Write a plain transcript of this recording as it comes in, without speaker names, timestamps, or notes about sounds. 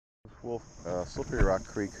Slippery Rock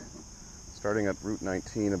Creek, starting at Route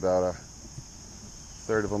 19, about a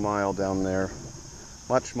third of a mile down there.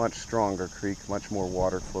 Much stronger creek, much more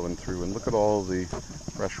water flowing through, and look at all the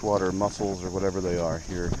freshwater mussels or whatever they are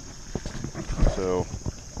here. So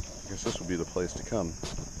I guess this would be the place to come.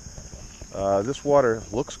 This water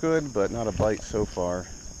looks good, but not a bite so far.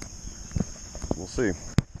 We'll see.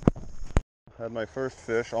 Had my first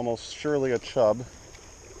fish, almost surely a chub,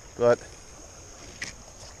 but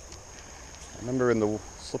I remember in the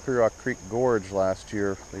Slippery Rock Creek Gorge last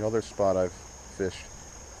year, the other spot I've fished,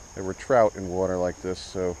 there were trout in water like this,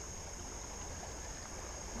 so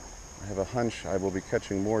I have a hunch I will be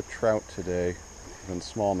catching more trout today than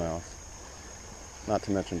smallmouth, not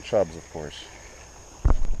to mention chubs, of course.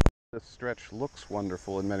 This stretch looks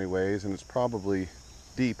wonderful in many ways, and it's probably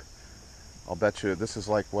deep. I'll bet you this is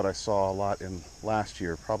like what I saw a lot in last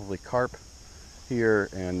year, probably carp here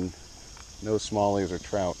and no smallies or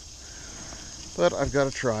trout. But I've got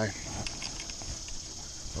to try.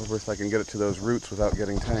 Over if I can get it to those roots without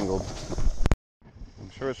getting tangled. I'm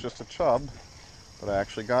sure it's just a chub, but I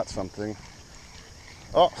actually got something.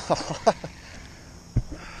 Oh!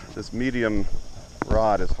 This medium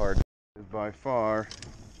rod is hard. Is by far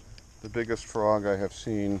the biggest frog I have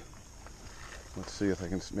seen. Let's see if I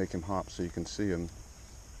can make him hop so you can see him.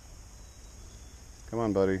 Come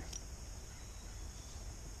on, buddy.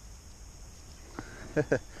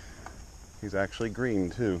 He's actually green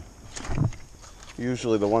too.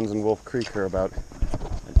 Usually the ones in Wolf Creek are about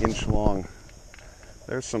an inch long.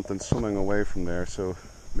 There's something swimming away from there, so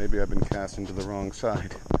maybe I've been casting to the wrong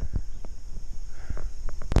side.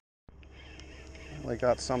 Well, I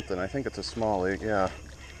got something. I think it's a smallie, yeah.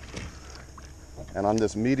 And on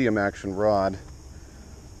this medium action rod,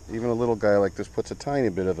 even a little guy like this puts a tiny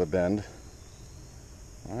bit of a bend.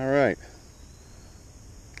 Alright.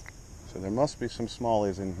 So there must be some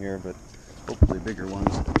smallies in here, but hopefully bigger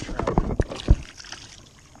ones.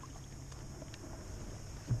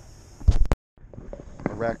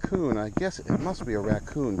 A raccoon, I guess it must be a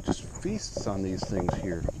raccoon, just feasts on these things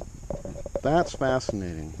here. That's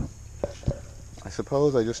fascinating. I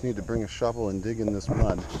suppose I just need to bring a shovel and dig in this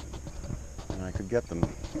mud, and I could get them.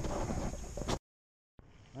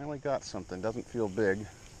 I only got something, doesn't feel big,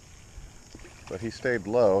 but he stayed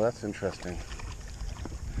low. That's interesting.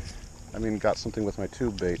 I mean, got something with my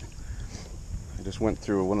tube bait. I just went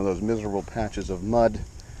through one of those miserable patches of mud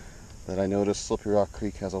that I noticed Slippery Rock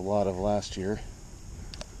Creek has a lot of last year.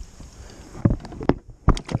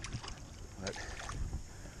 But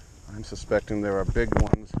I'm suspecting there are big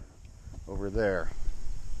ones over there.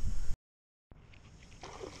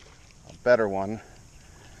 A better one.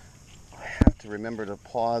 I have to remember to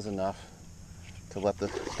pause enough to let the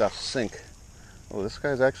stuff sink. Oh, this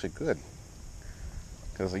guy's actually good.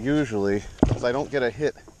 Because usually, if I don't get a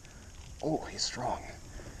hit, oh, he's strong.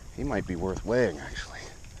 He might be worth weighing, actually.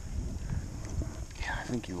 Yeah, I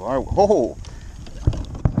think you are. Oh!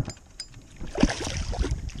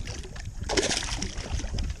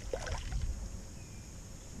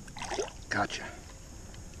 Gotcha.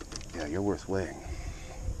 Yeah, you're worth weighing.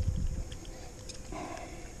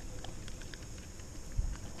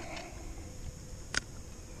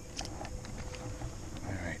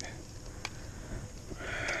 All right.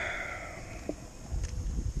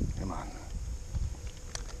 Come on.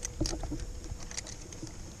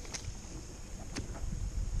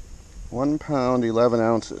 £1 11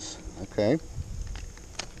 ounces. Okay.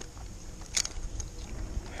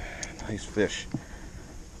 Nice fish.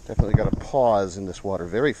 Definitely got a pause in this water.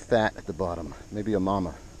 Very fat at the bottom. Maybe a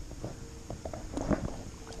mama.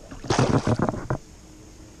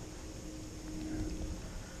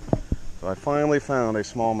 So I finally found a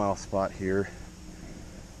smallmouth spot here,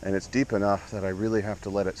 and it's deep enough that I really have to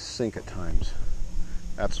let it sink at times.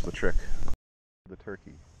 That's the trick. The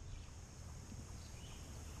turkey.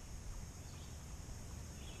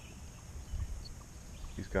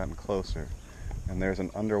 He's gotten closer, and there's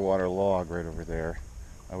an underwater log right over there.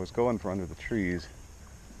 I was going for under the trees,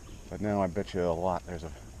 but now I bet you a lot there's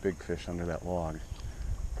a big fish under that log.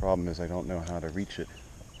 Problem is I don't know how to reach it.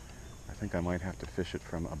 I think I might have to fish it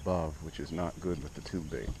from above, which is not good with the tube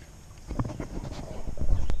bait.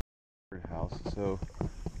 House, so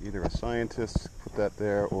either a scientist put that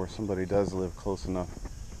there or somebody does live close enough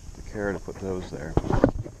to care to put those there,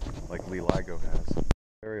 like Lee Ligo has.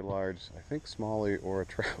 Very large, I think smallie or a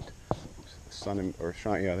trout. Sun or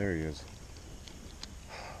shine, yeah, there he is.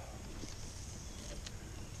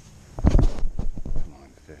 Come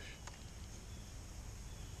on, fish.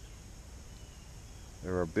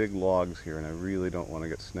 There are big logs here, and I really don't want to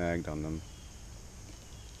get snagged on them.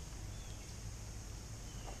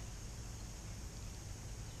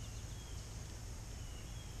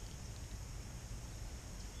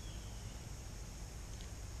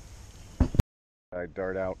 I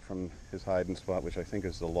dart out from his hiding spot, which I think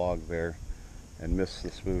is the log there, and miss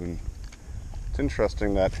the spoon. It's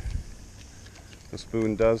interesting that the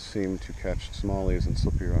spoon does seem to catch smallies in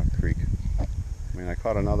Slippery Rock Creek. I mean, I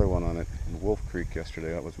caught another one on it in Wolf Creek yesterday.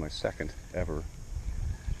 That was my second ever.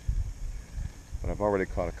 But I've already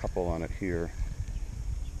caught a couple on it here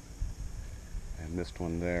and missed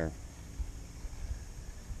one there.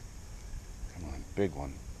 Come on, big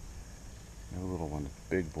one. No little one,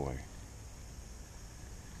 big boy.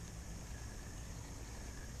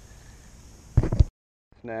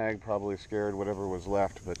 Snag, probably scared whatever was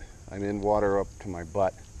left, but I'm in water up to my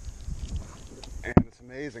butt. And it's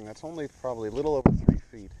amazing, that's only probably a little over 3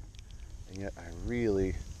 feet, and yet I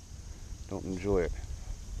really don't enjoy it.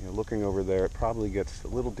 You know, looking over there, it probably gets a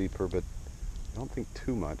little deeper, but I don't think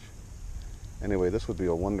too much. Anyway, this would be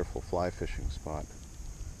a wonderful fly fishing spot.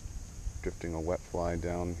 Drifting a wet fly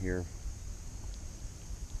down here.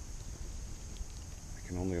 I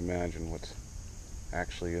can only imagine what's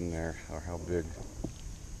actually in there, or how big.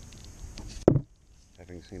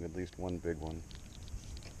 Having seen at least one big one.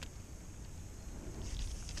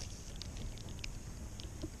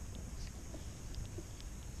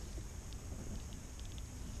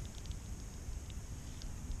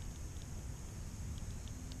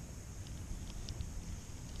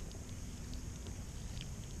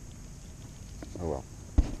 Oh well.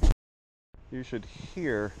 You should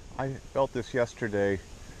hear, I felt this yesterday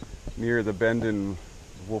near the bend in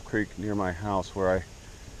Wolf Creek near my house, where I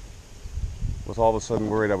was all of a sudden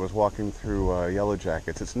worried I was walking through yellow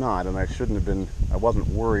jackets. It's not, and I shouldn't have been. I wasn't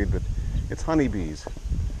worried, but it's honeybees,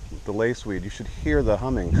 the laceweed. You should hear the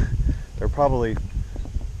humming. There are probably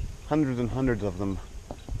hundreds and hundreds of them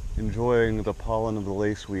enjoying the pollen of the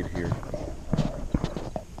laceweed here.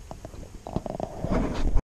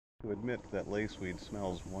 To admit that laceweed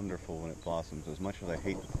smells wonderful when it blossoms, as much as I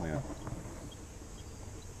hate the plant.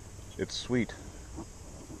 It's sweet.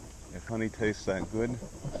 If honey tastes that good,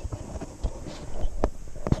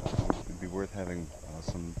 it would be worth having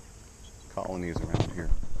some colonies around here.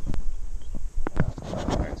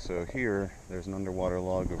 Alright, so here, there's an underwater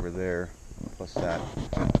log over there, plus that.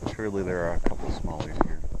 Surely there are a couple smallies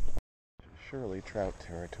here. Surely trout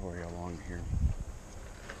territory along here.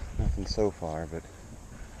 Nothing so far, but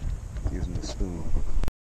using the spoon.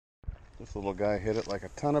 This little guy hit it like a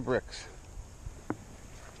ton of bricks.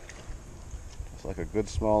 Just like a good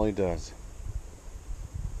smallie does.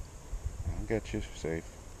 I'll get you safe.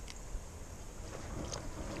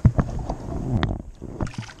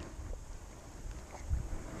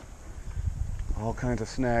 All kinds of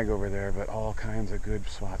snag over there, but all kinds of good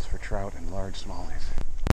spots for trout and large smallies.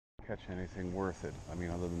 Catch anything worth it. I mean,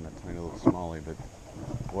 other than that tiny little smallie, but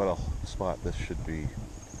what a spot this should be.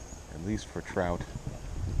 At least for trout.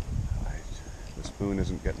 The spoon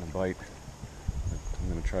isn't getting a bite. I'm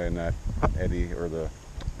going to try in that eddy or the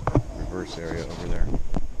reverse area over there.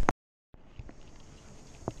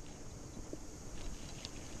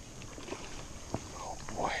 Oh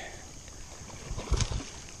boy.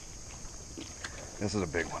 This is a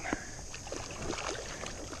big one.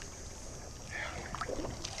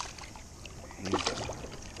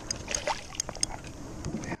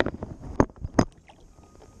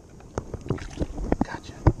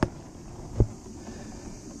 Gotcha.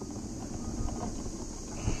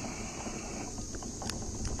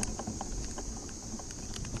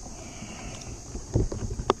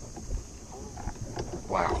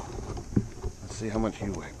 Wow. Let's see how much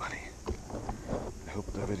you weigh, buddy. I hope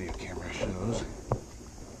the video camera shows.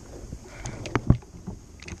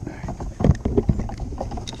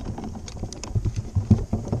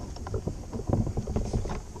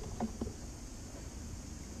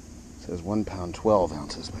 It says 1 pound 12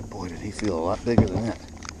 ounces, but boy did he feel a lot bigger than that.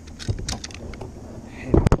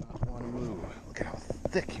 He does not want to move. Look at how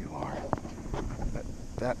thick you are.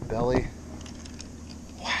 That belly.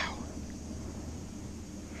 Wow.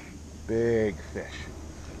 Big fish.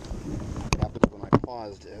 What happens when I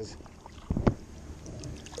paused is,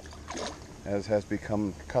 as has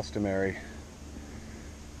become customary,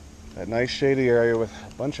 that nice shady area with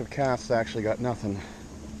a bunch of casts actually got nothing.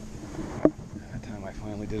 That time I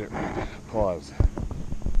finally did it right. Pause.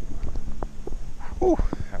 Whew,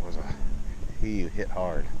 that was he hit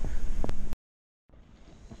hard.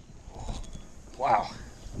 Wow.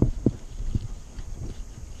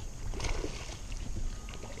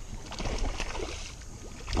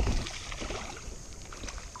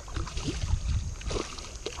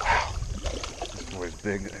 Wow. This boy's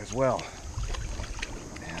big as well.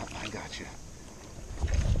 Yeah, I got you.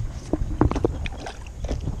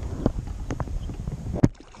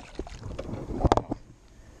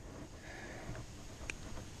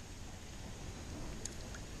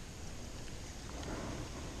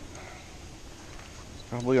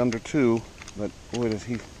 Probably under 2, but boy does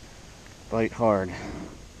he bite hard.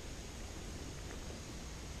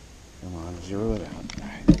 Come on, zero it out.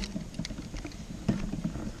 It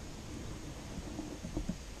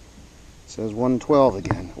says 112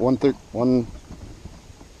 again.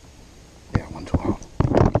 112.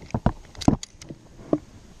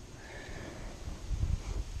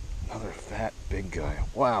 Another fat big guy.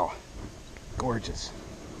 Wow. Gorgeous.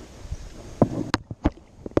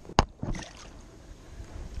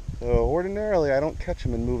 So ordinarily I don't catch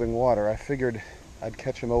him in moving water. I figured I'd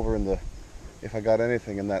catch him over in the, if I got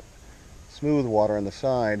anything in that smooth water on the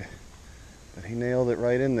side, but he nailed it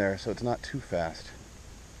right in there, so it's not too fast.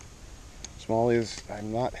 Smallies,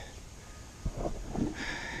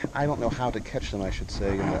 I don't know how to catch them, I should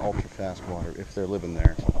say, in the ultra fast water, if they're living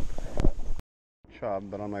there.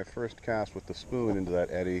 Chub, but on my first cast with the spoon into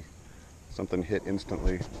that eddy, something hit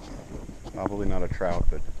instantly. Probably not a trout,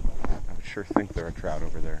 but I would sure think they're a trout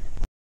over there.